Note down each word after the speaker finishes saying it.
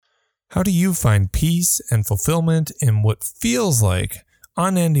How do you find peace and fulfillment in what feels like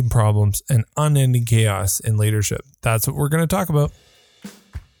unending problems and unending chaos in leadership? That's what we're going to talk about.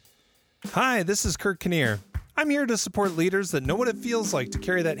 Hi, this is Kurt Kinnear. I'm here to support leaders that know what it feels like to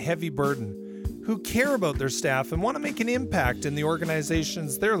carry that heavy burden, who care about their staff and want to make an impact in the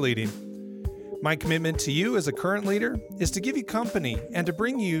organizations they're leading. My commitment to you as a current leader is to give you company and to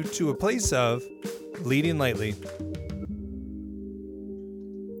bring you to a place of leading lightly.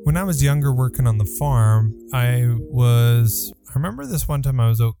 When I was younger working on the farm, I remember this one time I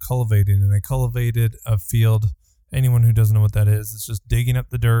was out cultivating, and I cultivated a field. Anyone who doesn't know what that is, it's just digging up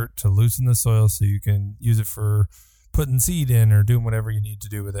the dirt to loosen the soil so you can use it for putting seed in or doing whatever you need to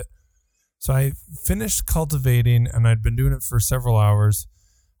do with it. So I finished cultivating, and I'd been doing it for several hours.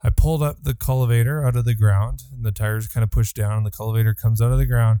 I pulled up the cultivator out of the ground, and the tires kind of pushed down, and the cultivator comes out of the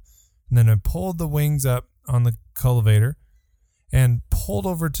ground. And then I pulled the wings up on the cultivator and pulled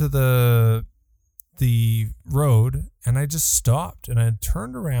over to the road, and I just stopped, and I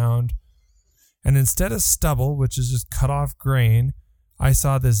turned around, and instead of stubble, which is just cut off grain, I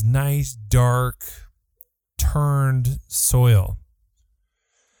saw this nice, dark, turned soil.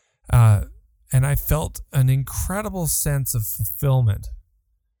 And I felt an incredible sense of fulfillment.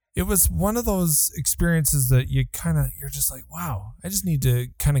 It was one of those experiences that you're just like, wow, I just need to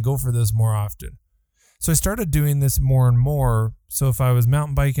kind of go for this more often. So I started doing this more and more. So if I was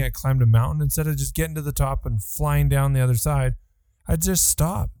mountain biking, I climbed a mountain. Instead of just getting to the top and flying down the other side, I'd just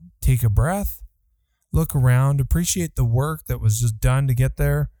stop, take a breath, look around, appreciate the work that was just done to get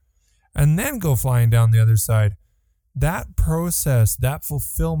there, and then go flying down the other side. That process, that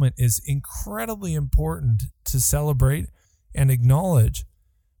fulfillment is incredibly important to celebrate and acknowledge.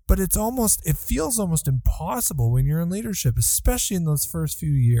 But it feels almost impossible when you're in leadership, especially in those first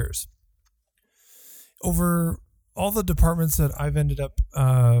few years. Over all the departments that I've ended up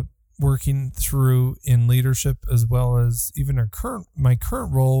working through in leadership, as well as even my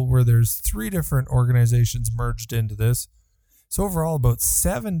current role, where there's 3 different organizations merged into this. So overall, about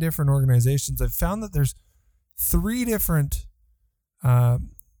 7 different organizations. I've found that there's 3 different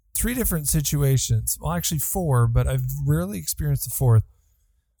situations. Well, actually 4, but I've rarely experienced the 4th.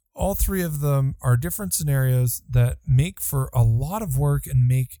 All 3 of them are different scenarios that make for a lot of work and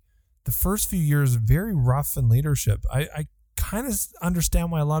make the first few years very rough in leadership. I kind of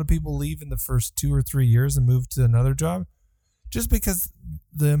understand why a lot of people leave in the first 2 or 3 years and move to another job, just because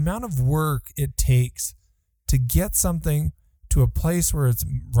the amount of work it takes to get something to a place where it's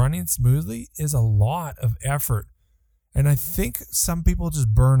running smoothly is a lot of effort. And I think some people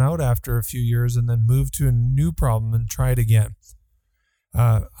just burn out after a few years and then move to a new problem and try it again.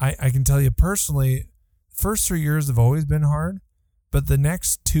 I can tell you personally, first 3 years have always been hard. But the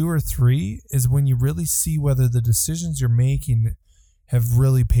next 2 or 3 is when you really see whether the decisions you're making have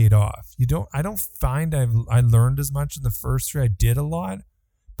really paid off. I don't find I learned as much in the first 3. I did a lot,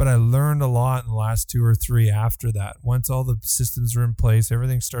 but I learned a lot in the last 2 or 3 after that. Once all the systems were in place,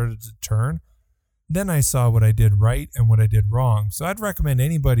 everything started to turn. Then I saw what I did right and what I did wrong. So I'd recommend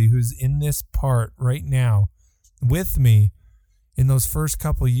anybody who's in this part right now with me in those first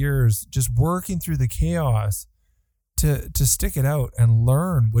couple of years, just working through the chaos, to stick it out and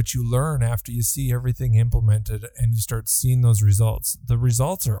learn what you learn after you see everything implemented and you start seeing those results. The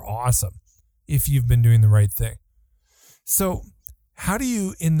results are awesome if you've been doing the right thing. So how do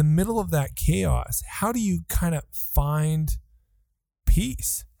you, in the middle of that chaos, how do you kind of find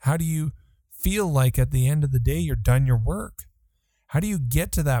peace? How do you feel like at the end of the day you're done your work? How do you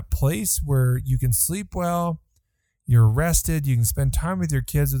get to that place where you can sleep well, you're rested, you can spend time with your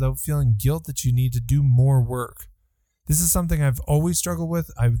kids without feeling guilt that you need to do more work? This is something I've always struggled with.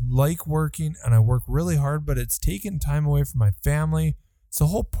 I like working and I work really hard, but it's taken time away from my family. It's the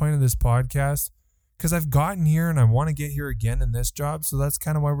whole point of this podcast, because I've gotten here and I want to get here again in this job. So that's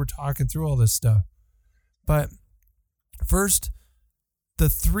kind of why we're talking through all this stuff. But first, the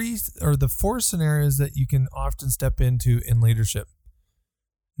 4 scenarios that you can often step into in leadership.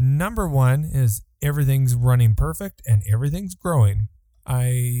 Number 1 is everything's running perfect and everything's growing.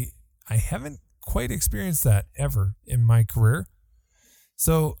 I haven't quite experienced that ever in my career.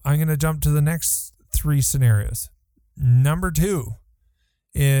 So I'm going to jump to the next 3 scenarios. Number 2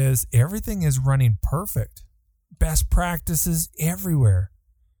 is everything is running perfect. Best practices everywhere,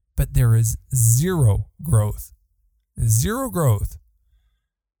 but there is zero growth. Zero growth.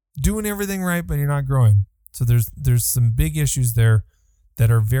 Doing everything right, but you're not growing. So there's some big issues there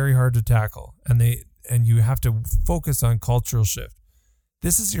that are very hard to tackle, and you have to focus on cultural shift.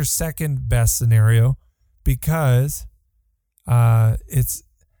 This is your second best scenario because it's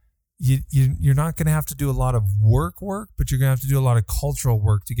you're not going to have to do a lot of work, but you're going to have to do a lot of cultural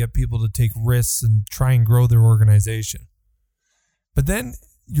work to get people to take risks and try and grow their organization. But then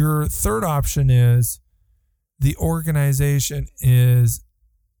your third option is the organization is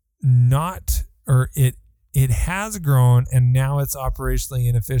not, or it has grown and now it's operationally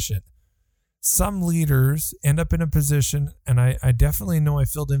inefficient. Some leaders end up in a position, and I definitely know I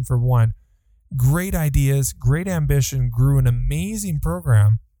filled in for one, great ideas, great ambition, grew an amazing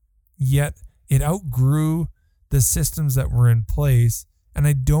program, yet it outgrew the systems that were in place. And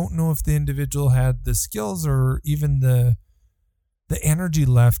I don't know if the individual had the skills or even the energy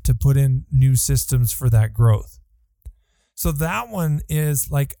left to put in new systems for that growth. So that one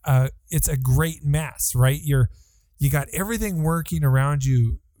is like it's a great mess, right? You got everything working around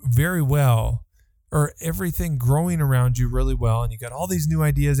you very well, or everything growing around you really well, and you got all these new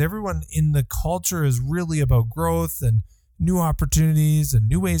ideas. Everyone in the culture is really about growth and new opportunities and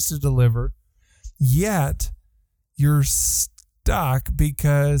new ways to deliver. Yet you're stuck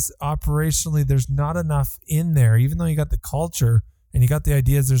because operationally there's not enough in there. Even though you got the culture and you got the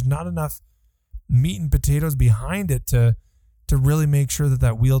ideas, there's not enough meat and potatoes behind it to really make sure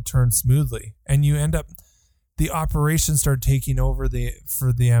that wheel turns smoothly. And you end up, the operations start taking over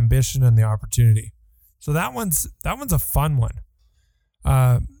for the ambition and the opportunity. So that one's a fun one.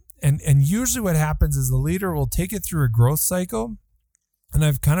 And usually what happens is the leader will take it through a growth cycle. And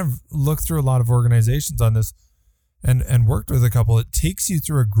I've kind of looked through a lot of organizations on this and worked with a couple. It takes you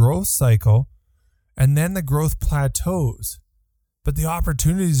through a growth cycle, and then the growth plateaus, but the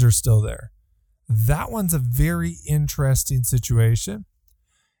opportunities are still there. That one's a very interesting situation.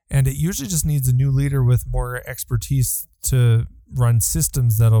 And it usually just needs a new leader with more expertise to run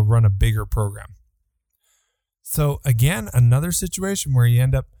systems that'll run a bigger program. So again, another situation where you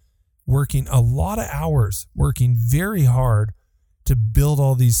end up working a lot of hours, working very hard to build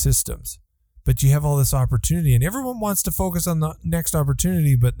all these systems, but you have all this opportunity and everyone wants to focus on the next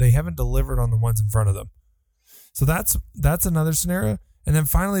opportunity, but they haven't delivered on the ones in front of them. So that's another scenario. And then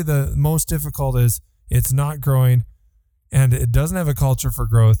finally, the most difficult is it's not growing and it doesn't have a culture for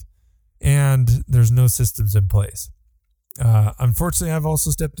growth and there's no systems in place. Unfortunately, I've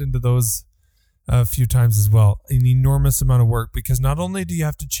also stepped into those a few times as well. An enormous amount of work, because not only do you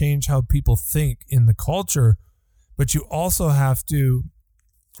have to change how people think in the culture, but you also have to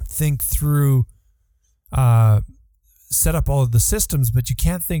think through, set up all of the systems, but you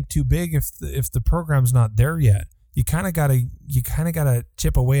can't think too big if the program's not there yet. You kind of gotta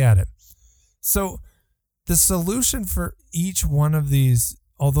chip away at it. So the solution for each one of these,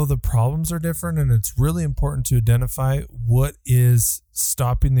 although the problems are different, and it's really important to identify what is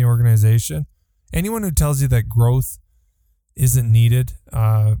stopping the organization. Anyone who tells you that growth isn't needed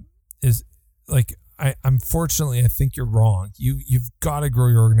is like, unfortunately, I think you're wrong. You've got to grow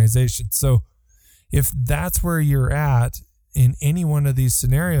your organization. So if that's where you're at in any one of these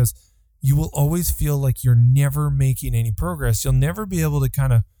scenarios, you will always feel like you're never making any progress. You'll never be able to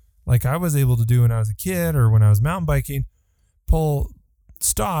kind of, like I was able to do when I was a kid or when I was mountain biking,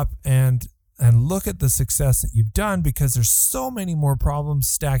 stop and look at the success that you've done, because there's so many more problems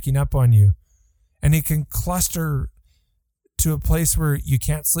stacking up on you. And it can cluster to a place where you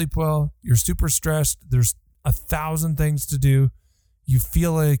can't sleep well. You're super stressed. There's 1,000 things to do. You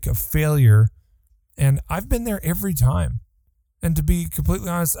feel like a failure. And I've been there every time. And to be completely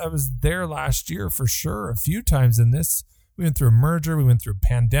honest, I was there last year for sure, a few times in this. We went through a merger. We went through a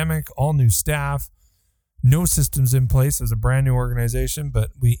pandemic, all new staff, no systems in place. It was a brand new organization, but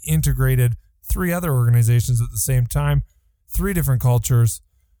we integrated 3 other organizations at the same time, 3 different cultures,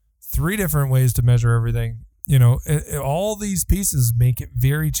 3 different ways to measure everything. You know, all these pieces make it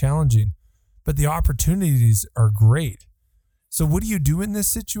very challenging, but the opportunities are great. So what do you do in this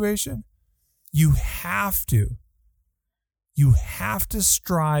situation? You have to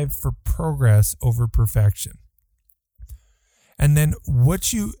strive for progress over perfection. And then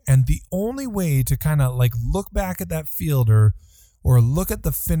the only way to kind of like look back at that field or look at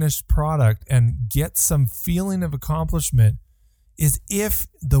the finished product and get some feeling of accomplishment is if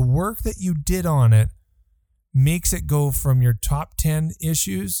the work that you did on it makes it go from your top 10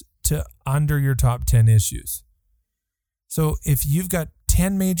 issues to under your top 10 issues. So if you've got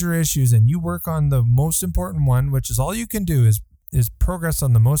 10 major issues and you work on the most important one, which is all you can do is progress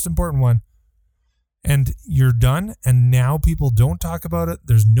on the most important one, and you're done, and now people don't talk about it,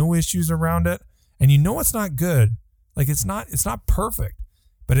 there's no issues around it, and you know it's not good. Like it's not perfect,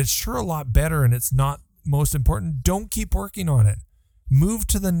 but it's sure a lot better, and it's not most important. Don't keep working on it. Move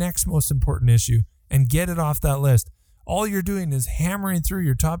to the next most important issue and get it off that list. All you're doing is hammering through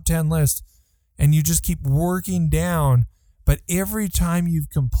your top 10 list, and you just keep working down, But every time you've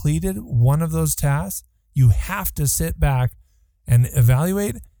completed one of those tasks, you have to sit back and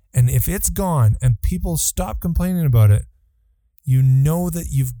evaluate. And if it's gone and people stop complaining about it, you know that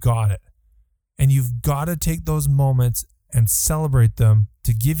you've got it. And you've got to take those moments and celebrate them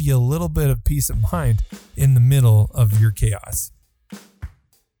to give you a little bit of peace of mind in the middle of your chaos.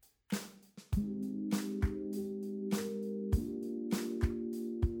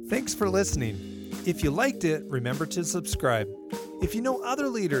 Thanks for listening. If you liked it, remember to subscribe. If you know other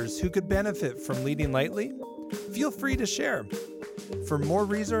leaders who could benefit from leading lightly, feel free to share. For more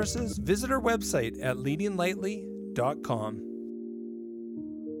resources, visit our website at leadinglightly.com.